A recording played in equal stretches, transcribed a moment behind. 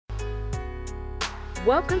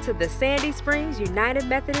Welcome to the Sandy Springs United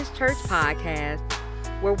Methodist Church podcast,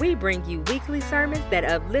 where we bring you weekly sermons that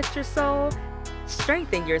uplift your soul,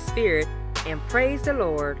 strengthen your spirit, and praise the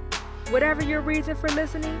Lord. Whatever your reason for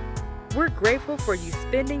listening, we're grateful for you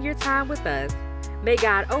spending your time with us. May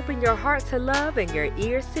God open your heart to love and your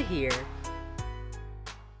ears to hear.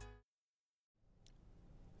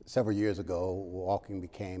 Several years ago, walking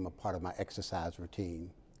became a part of my exercise routine.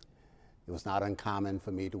 It was not uncommon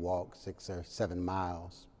for me to walk 6 or 7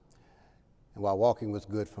 miles. And while walking was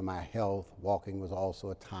good for my health, walking was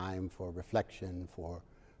also a time for reflection, for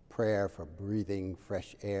prayer, for breathing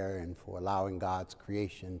fresh air, and for allowing God's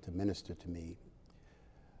creation to minister to me.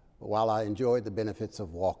 But while I enjoyed the benefits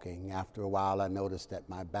of walking, after a while I noticed that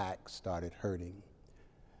my back started hurting.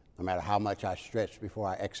 No matter how much I stretched before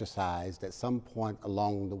I exercised, at some point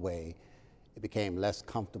along the way, it became less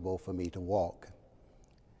comfortable for me to walk.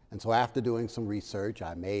 And so after doing some research,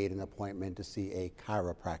 I made an appointment to see a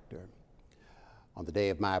chiropractor. On the day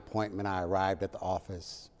of my appointment, I arrived at the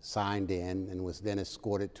office, signed in, and was then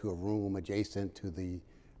escorted to a room adjacent to the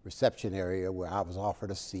reception area where I was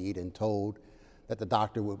offered a seat and told that the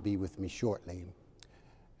doctor would be with me shortly.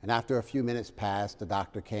 And after a few minutes passed, the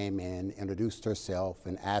doctor came in, introduced herself,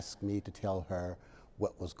 and asked me to tell her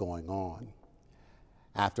what was going on.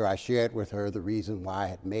 After I shared with her the reason why I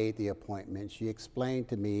had made the appointment, she explained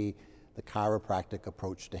to me the chiropractic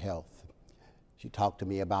approach to health. She talked to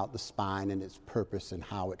me about the spine and its purpose and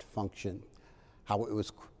how it functioned, how it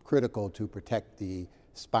was critical to protect the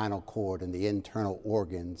spinal cord and the internal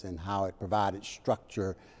organs, and how it provided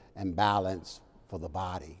structure and balance for the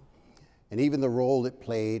body, and even the role it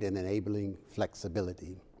played in enabling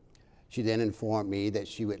flexibility. She then informed me that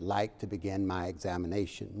she would like to begin my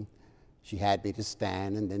examination. She had me to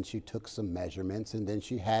stand, and then she took some measurements, and then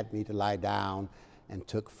she had me to lie down and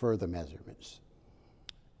took further measurements.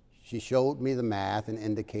 She showed me the math and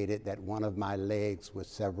indicated that one of my legs was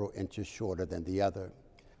several inches shorter than the other.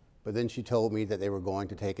 But then she told me that they were going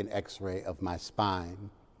to take an x-ray of my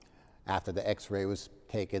spine. After the x-ray was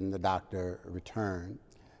taken, the doctor returned.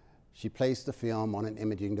 She placed the film on an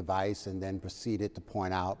imaging device and then proceeded to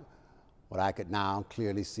point out what I could now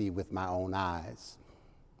clearly see with my own eyes,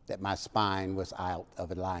 that my spine was out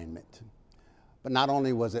of alignment. But not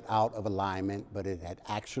only was it out of alignment, but it had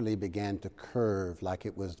actually begun to curve like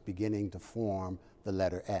it was beginning to form the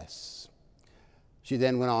letter S. She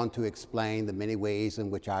then went on to explain the many ways in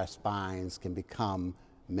which our spines can become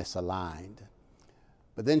misaligned.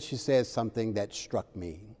 But then she said something that struck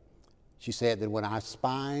me. She said that when our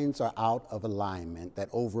spines are out of alignment, that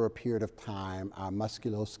over a period of time, our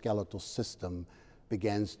musculoskeletal system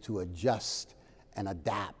begins to adjust and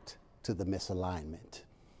adapt to the misalignment.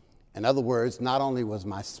 In other words, not only was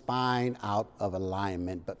my spine out of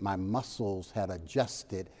alignment, but my muscles had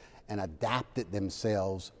adjusted and adapted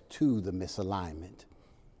themselves to the misalignment.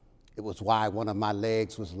 It was why one of my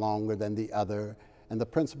legs was longer than the other, and the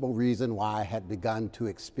principal reason why I had begun to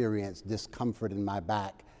experience discomfort in my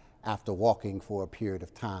back after walking for a period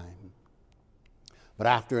of time. But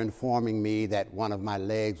after informing me that one of my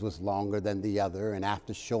legs was longer than the other, and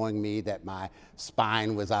after showing me that my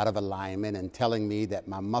spine was out of alignment and telling me that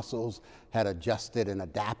my muscles had adjusted and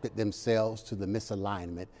adapted themselves to the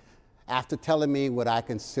misalignment, after telling me what I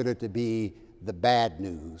considered to be the bad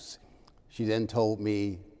news, she then told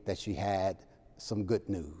me that she had some good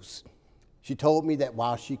news. She told me that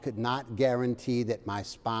while she could not guarantee that my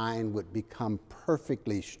spine would become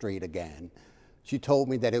perfectly straight again, she told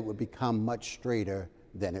me that it would become much straighter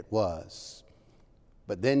than it was.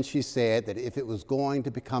 But then she said that if it was going to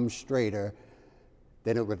become straighter,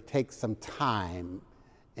 then it would take some time,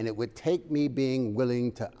 and it would take me being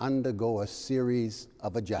willing to undergo a series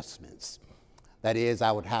of adjustments. That is,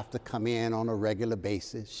 I would have to come in on a regular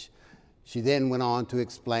basis. She then went on to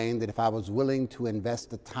explain that if I was willing to invest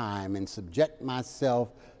the time and subject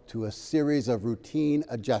myself to a series of routine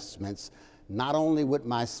adjustments, not only would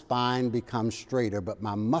my spine become straighter, but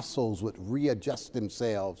my muscles would readjust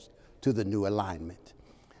themselves to the new alignment.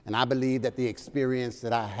 And I believe that the experience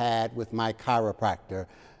that I had with my chiropractor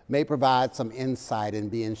may provide some insight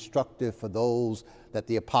and be instructive for those that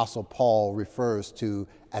the Apostle Paul refers to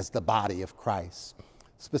as the body of Christ,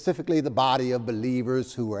 specifically the body of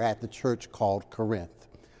believers who were at the church called Corinth.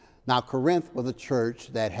 Now, Corinth was a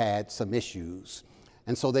church that had some issues,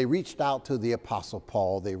 and so they reached out to the Apostle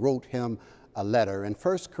Paul. They wrote him a letter, and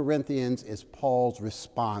 1 Corinthians is Paul's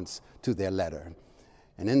response to their letter.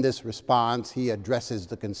 And in this response, he addresses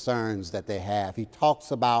the concerns that they have. He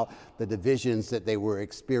talks about the divisions that they were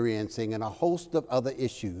experiencing and a host of other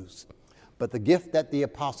issues. But the gift that the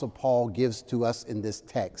Apostle Paul gives to us in this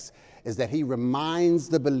text is that he reminds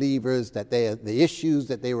the believers that the issues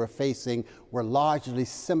that they were facing were largely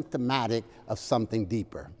symptomatic of something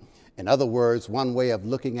deeper. In other words, one way of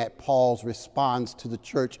looking at Paul's response to the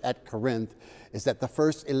church at Corinth is that the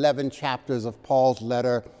first 11 chapters of Paul's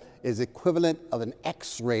letter is equivalent of an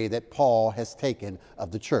X-ray that Paul has taken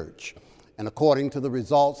of the church. And according to the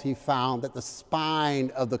results, he found that the spine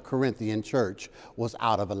of the Corinthian church was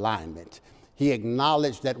out of alignment. He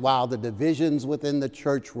acknowledged that while the divisions within the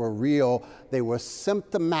church were real, they were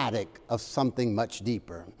symptomatic of something much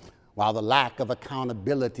deeper. While the lack of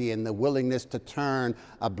accountability and the willingness to turn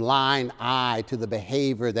a blind eye to the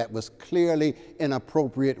behavior that was clearly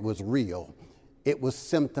inappropriate was real, it was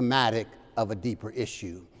symptomatic of a deeper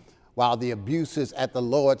issue. While the abuses at the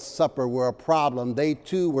Lord's Supper were a problem, they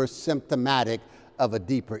too were symptomatic of a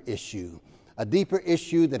deeper issue. A deeper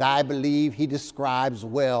issue that I believe he describes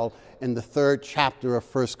well in the 3rd chapter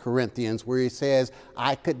of 1 Corinthians, where he says,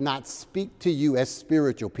 I could not speak to you as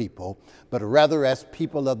spiritual people, but rather as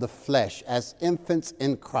people of the flesh, as infants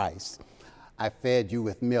in Christ. I fed you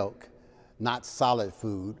with milk, not solid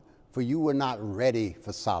food, for you were not ready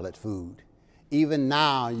for solid food. Even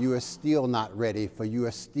now you are still not ready, for you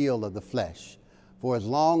are still of the flesh. For as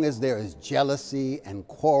long as there is jealousy and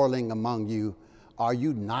quarreling among you, are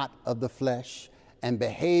you not of the flesh and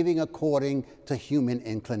behaving according to human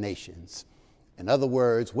inclinations? In other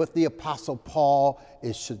words, what the Apostle Paul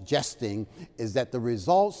is suggesting is that the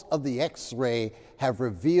results of the X-ray have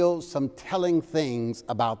revealed some telling things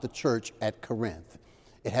about the church at Corinth.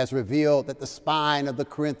 It has revealed that the spine of the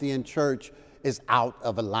Corinthian church is out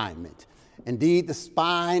of alignment. Indeed, the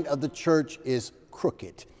spine of the church is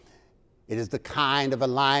crooked. It is the kind of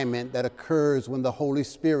alignment that occurs when the Holy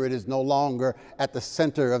Spirit is no longer at the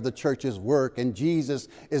center of the church's work and Jesus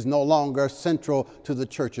is no longer central to the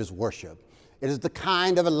church's worship. It is the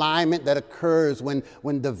kind of alignment that occurs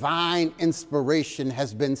when divine inspiration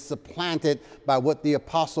has been supplanted by what the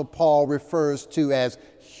Apostle Paul refers to as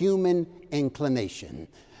human inclination.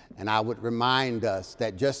 And I would remind us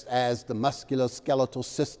that just as the musculoskeletal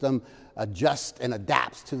system adjusts and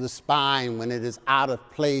adapts to the spine when it is out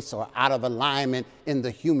of place or out of alignment in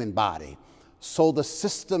the human body, so the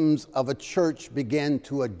systems of a church begin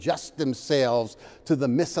to adjust themselves to the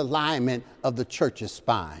misalignment of the church's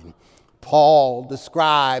spine. Paul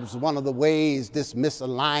describes one of the ways this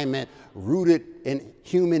misalignment, rooted in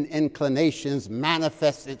human inclinations,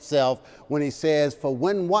 manifests itself when he says, for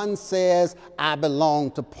when one says, I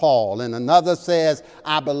belong to Paul, and another says,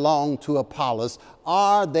 I belong to Apollos,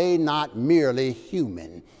 are they not merely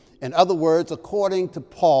human? In other words, according to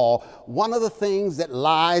Paul, one of the things that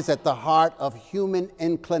lies at the heart of human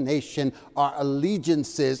inclination are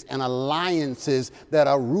allegiances and alliances that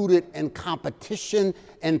are rooted in competition,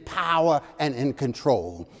 in power, and in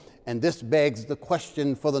control. And this begs the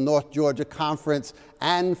question for the North Georgia Conference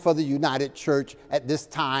and for the United Church at this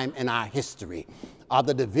time in our history. Are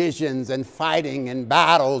the divisions and fighting and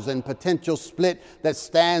battles and potential split that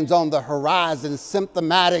stands on the horizon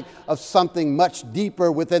symptomatic of something much deeper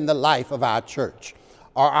within the life of our church?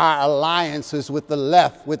 Are our alliances with the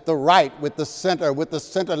left, with the right, with the center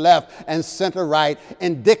left and center right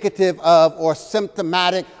indicative of or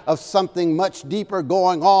symptomatic of something much deeper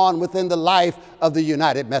going on within the life of the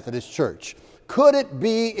United Methodist Church? Could it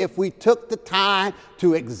be, if we took the time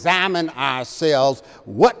to examine ourselves,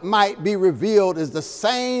 what might be revealed is the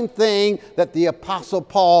same thing that the Apostle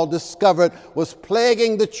Paul discovered was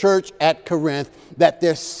plaguing the church at Corinth, that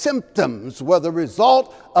their symptoms were the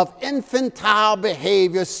result of infantile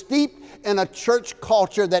behavior steeped in a church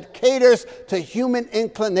culture that caters to human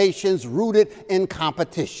inclinations rooted in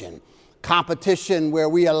competition. Competition where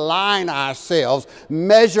we align ourselves,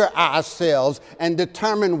 measure ourselves, and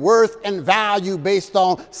determine worth and value based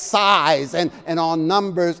on size and on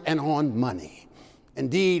numbers and on money.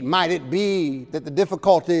 Indeed, might it be that the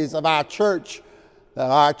difficulties of our church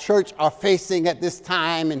are facing at this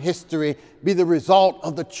time in history be the result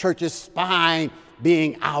of the church's spine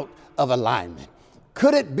being out of alignment?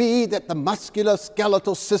 Could it be that the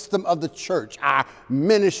musculoskeletal system of the church, our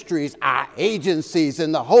ministries, our agencies,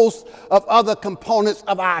 and the host of other components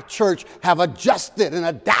of our church have adjusted and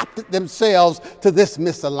adapted themselves to this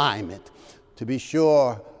misalignment? To be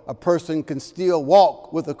sure, a person can still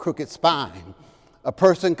walk with a crooked spine. A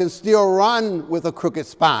person can still run with a crooked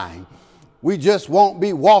spine. We just won't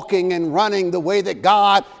be walking and running the way that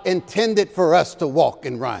God intended for us to walk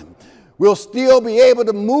and run. We'll still be able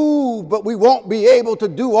to move, but we won't be able to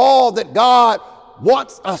do all that God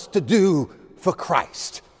wants us to do for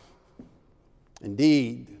Christ.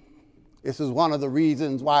 Indeed, this is one of the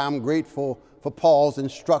reasons why I'm grateful for Paul's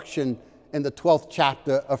instruction in the 12th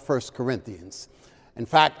chapter of 1 Corinthians. In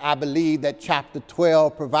fact, I believe that chapter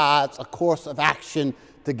 12 provides a course of action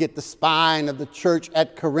to get the spine of the church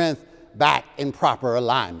at Corinth back in proper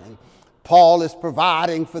alignment. Paul is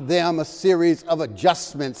providing for them a series of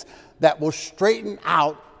adjustments that will straighten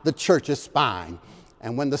out the church's spine.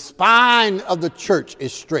 And when the spine of the church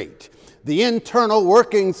is straight, the internal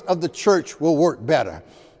workings of the church will work better.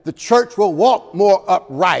 The church will walk more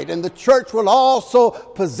upright, and the church will also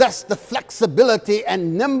possess the flexibility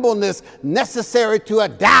and nimbleness necessary to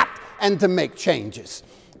adapt and to make changes.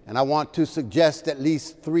 And I want to suggest at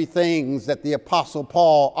least 3 things that the Apostle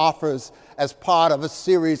Paul offers as part of a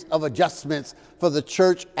series of adjustments for the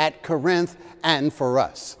church at Corinth and for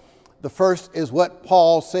us. The first is what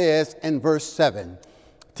Paul says in verse 7.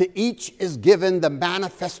 To each is given the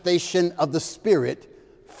manifestation of the Spirit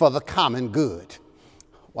for the common good.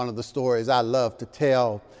 One of the stories I love to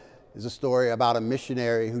tell is a story about a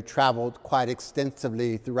missionary who traveled quite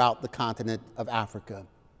extensively throughout the continent of Africa.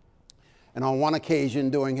 And on one occasion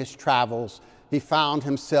during his travels, he found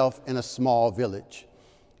himself in a small village.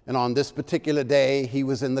 And on this particular day, he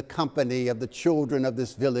was in the company of the children of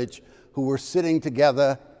this village who were sitting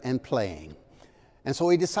together and playing. And so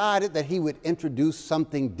he decided that he would introduce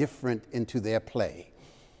something different into their play.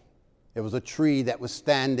 There was a tree that was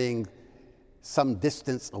standing some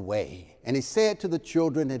distance away. And he said to the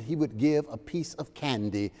children that he would give a piece of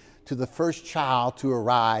candy to the first child to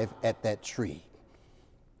arrive at that tree.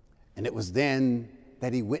 And it was then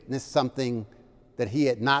that he witnessed something that he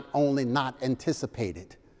had not only not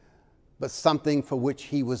anticipated, but something for which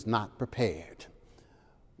he was not prepared.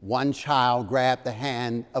 One child grabbed the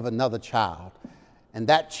hand of another child, and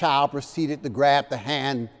that child proceeded to grab the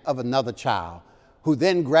hand of another child, who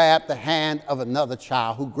then grabbed the hand of another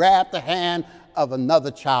child, who grabbed the hand of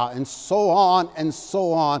another child, and so on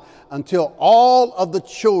until all of the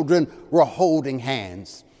children were holding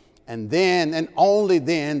hands. And then and only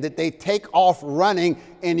then did they take off running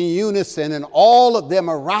in unison, and all of them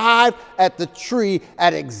arrived at the tree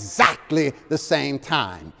at exactly the same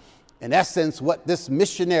time. In essence, what this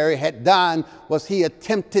missionary had done was he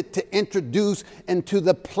attempted to introduce into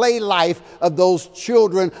the play life of those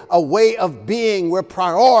children a way of being where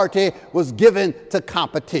priority was given to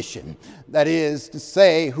competition. That is to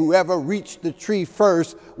say, whoever reached the tree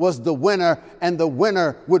first was the winner, and the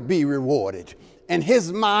winner would be rewarded. In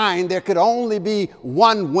his mind, there could only be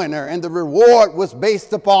one winner, and the reward was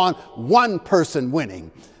based upon one person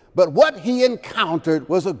winning. But what he encountered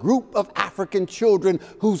was a group of African children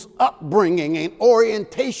whose upbringing and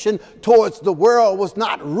orientation towards the world was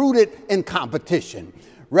not rooted in competition.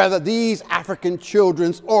 Rather, these African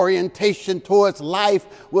children's orientation towards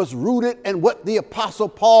life was rooted in what the Apostle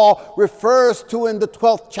Paul refers to in the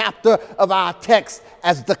 12th chapter of our text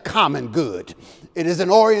as the common good. It is an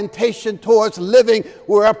orientation towards living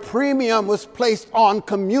where a premium was placed on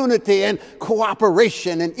community and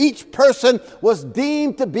cooperation, and each person was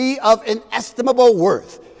deemed to be of inestimable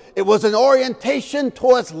worth. It was an orientation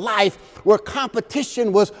towards life where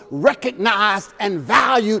competition was recognized and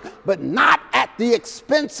valued, but not at the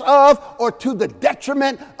expense of or to the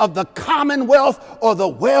detriment of the commonwealth or the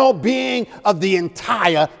well-being of the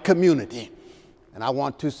entire community. And I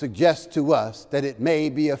want to suggest to us that it may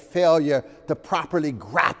be a failure to properly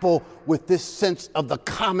grapple with this sense of the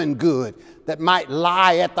common good that might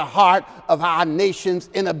lie at the heart of our nation's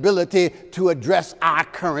inability to address our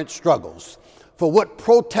current struggles. For what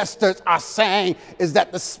protesters are saying is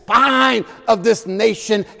that the spine of this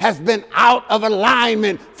nation has been out of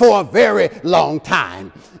alignment for a very long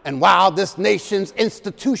time. And while this nation's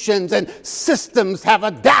institutions and systems have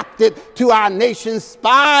adapted to our nation's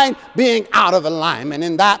spine being out of alignment,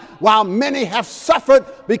 and that while many have suffered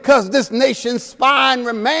because this nation's spine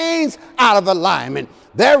remains out of alignment,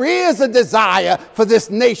 there is a desire for this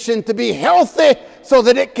nation to be healthy so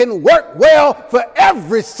that it can work well for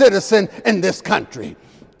every citizen in this country.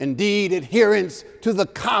 Indeed, adherence to the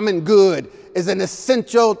common good is an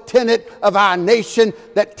essential tenet of our nation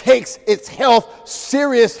that takes its health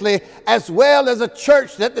seriously, as well as a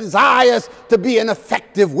church that desires to be an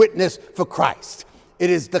effective witness for Christ. It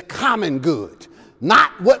is the common good,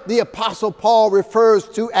 not what the Apostle Paul refers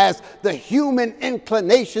to as the human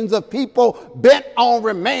inclinations of people bent on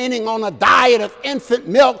remaining on a diet of infant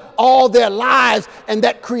milk all their lives, and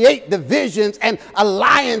that create divisions and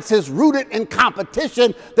alliances rooted in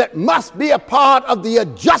competition that must be a part of the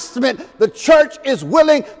adjustment the church is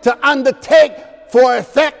willing to undertake for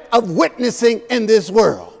effect of witnessing in this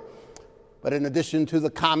world. But in addition to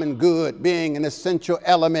the common good being an essential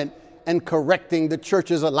element in correcting the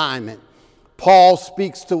church's alignment, Paul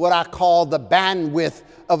speaks to what I call the bandwidth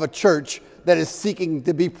of a church that is seeking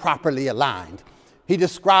to be properly aligned. He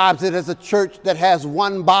describes it as a church that has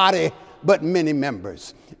one body but many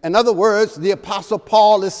members. In other words, the Apostle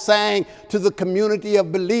Paul is saying to the community of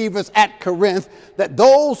believers at Corinth that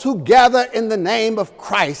those who gather in the name of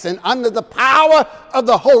Christ and under the power of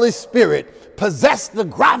the Holy Spirit possess the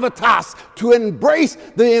gravitas to embrace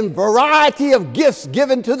the variety of gifts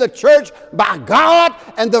given to the church by God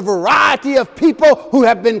and the variety of people who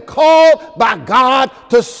have been called by God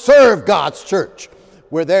to serve God's church.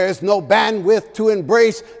 Where there is no bandwidth to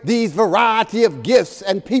embrace these variety of gifts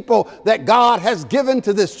and people that God has given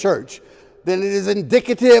to this church, then it is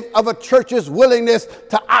indicative of a church's willingness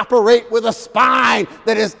to operate with a spine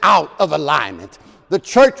that is out of alignment. The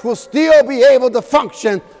church will still be able to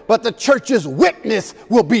function, but the church's witness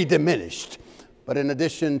will be diminished. But in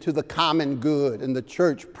addition to the common good and the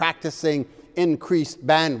church practicing increased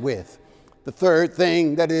bandwidth, the third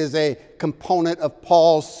thing that is a component of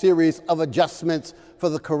Paul's series of adjustments for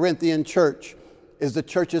the Corinthian church is the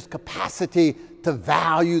church's capacity to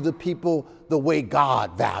value the people the way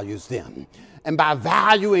God values them. And by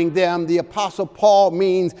valuing them, the Apostle Paul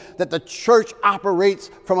means that the church operates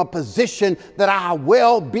from a position that our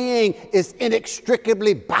well-being is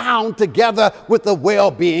inextricably bound together with the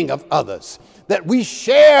well-being of others. That we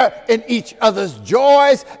share in each other's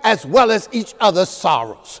joys as well as each other's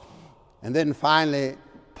sorrows. And then finally,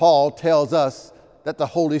 Paul tells us that the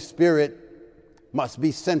Holy Spirit must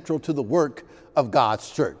be central to the work of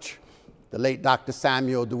God's church. The late Dr.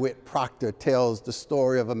 Samuel DeWitt Proctor tells the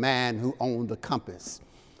story of a man who owned a compass.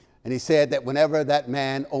 And he said that whenever that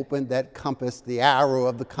man opened that compass, the arrow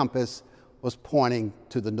of the compass was pointing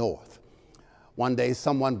to the north. One day,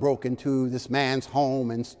 someone broke into this man's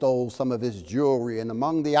home and stole some of his jewelry, and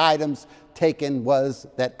among the items taken was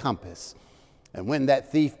that compass. And when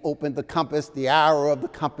that thief opened the compass, the arrow of the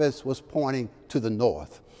compass was pointing to the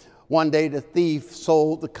north. One day the thief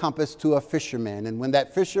sold the compass to a fisherman, and when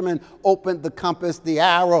that fisherman opened the compass, the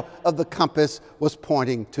arrow of the compass was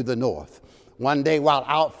pointing to the north. One day while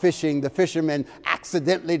out fishing, the fisherman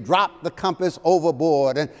accidentally dropped the compass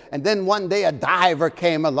overboard, and then one day a diver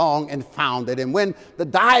came along and found it. And when the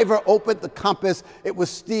diver opened the compass, it was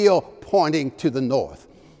still pointing to the north.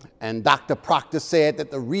 And Dr. Proctor said that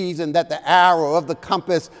the reason that the arrow of the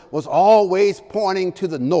compass was always pointing to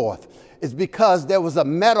the north is because there was a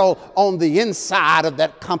metal on the inside of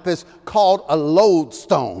that compass called a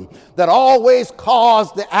lodestone that always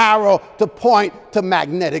caused the arrow to point to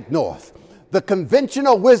magnetic north. The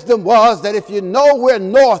conventional wisdom was that if you know where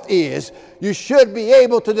north is, you should be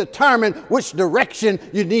able to determine which direction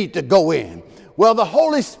you need to go in. Well, the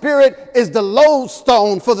Holy Spirit is the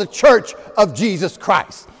lodestone for the church of Jesus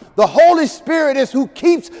Christ. The Holy Spirit is who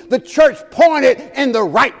keeps the church pointed in the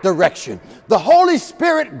right direction. The Holy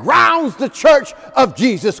Spirit grounds the church of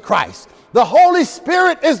Jesus Christ. The Holy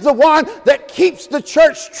Spirit is the one that keeps the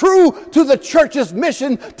church true to the church's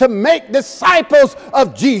mission to make disciples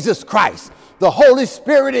of Jesus Christ. The Holy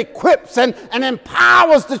Spirit equips and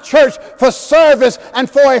empowers the church for service and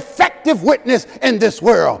for effective witness in this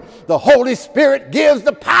world. The Holy Spirit gives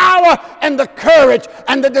the power and the courage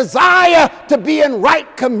and the desire to be in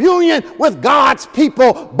right communion with God's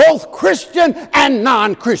people, both Christian and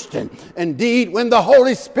non-Christian. Indeed, when the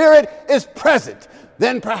Holy Spirit is present,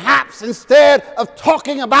 then perhaps instead of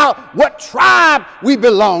talking about what tribe we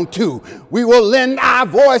belong to, we will lend our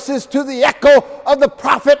voices to the echo of the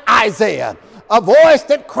prophet Isaiah. A voice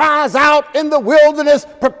that cries out in the wilderness,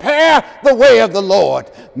 prepare the way of the Lord.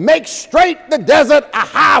 Make straight the desert a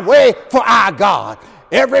highway for our God.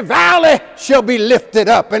 Every valley shall be lifted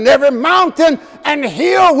up, and every mountain and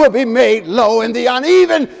hill will be made low, and the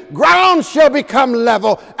uneven ground shall become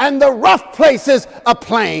level, and the rough places a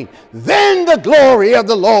plain. Then the glory of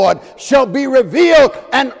the Lord shall be revealed,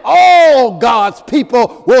 and all God's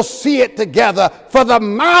people will see it together, for the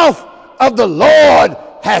mouth of the Lord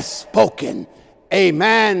has spoken.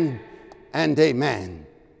 Amen and amen.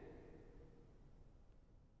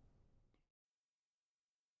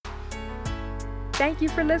 Thank you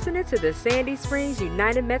for listening to the Sandy Springs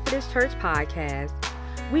United Methodist Church podcast.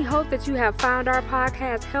 We hope that you have found our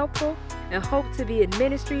podcast helpful and hope to be in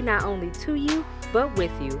ministry not only to you, but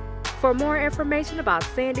with you. For more information about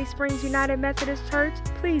Sandy Springs United Methodist Church,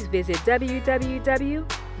 please visit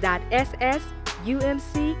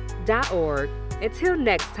www.ssumc.org. Until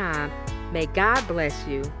next time, may God bless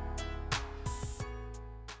you.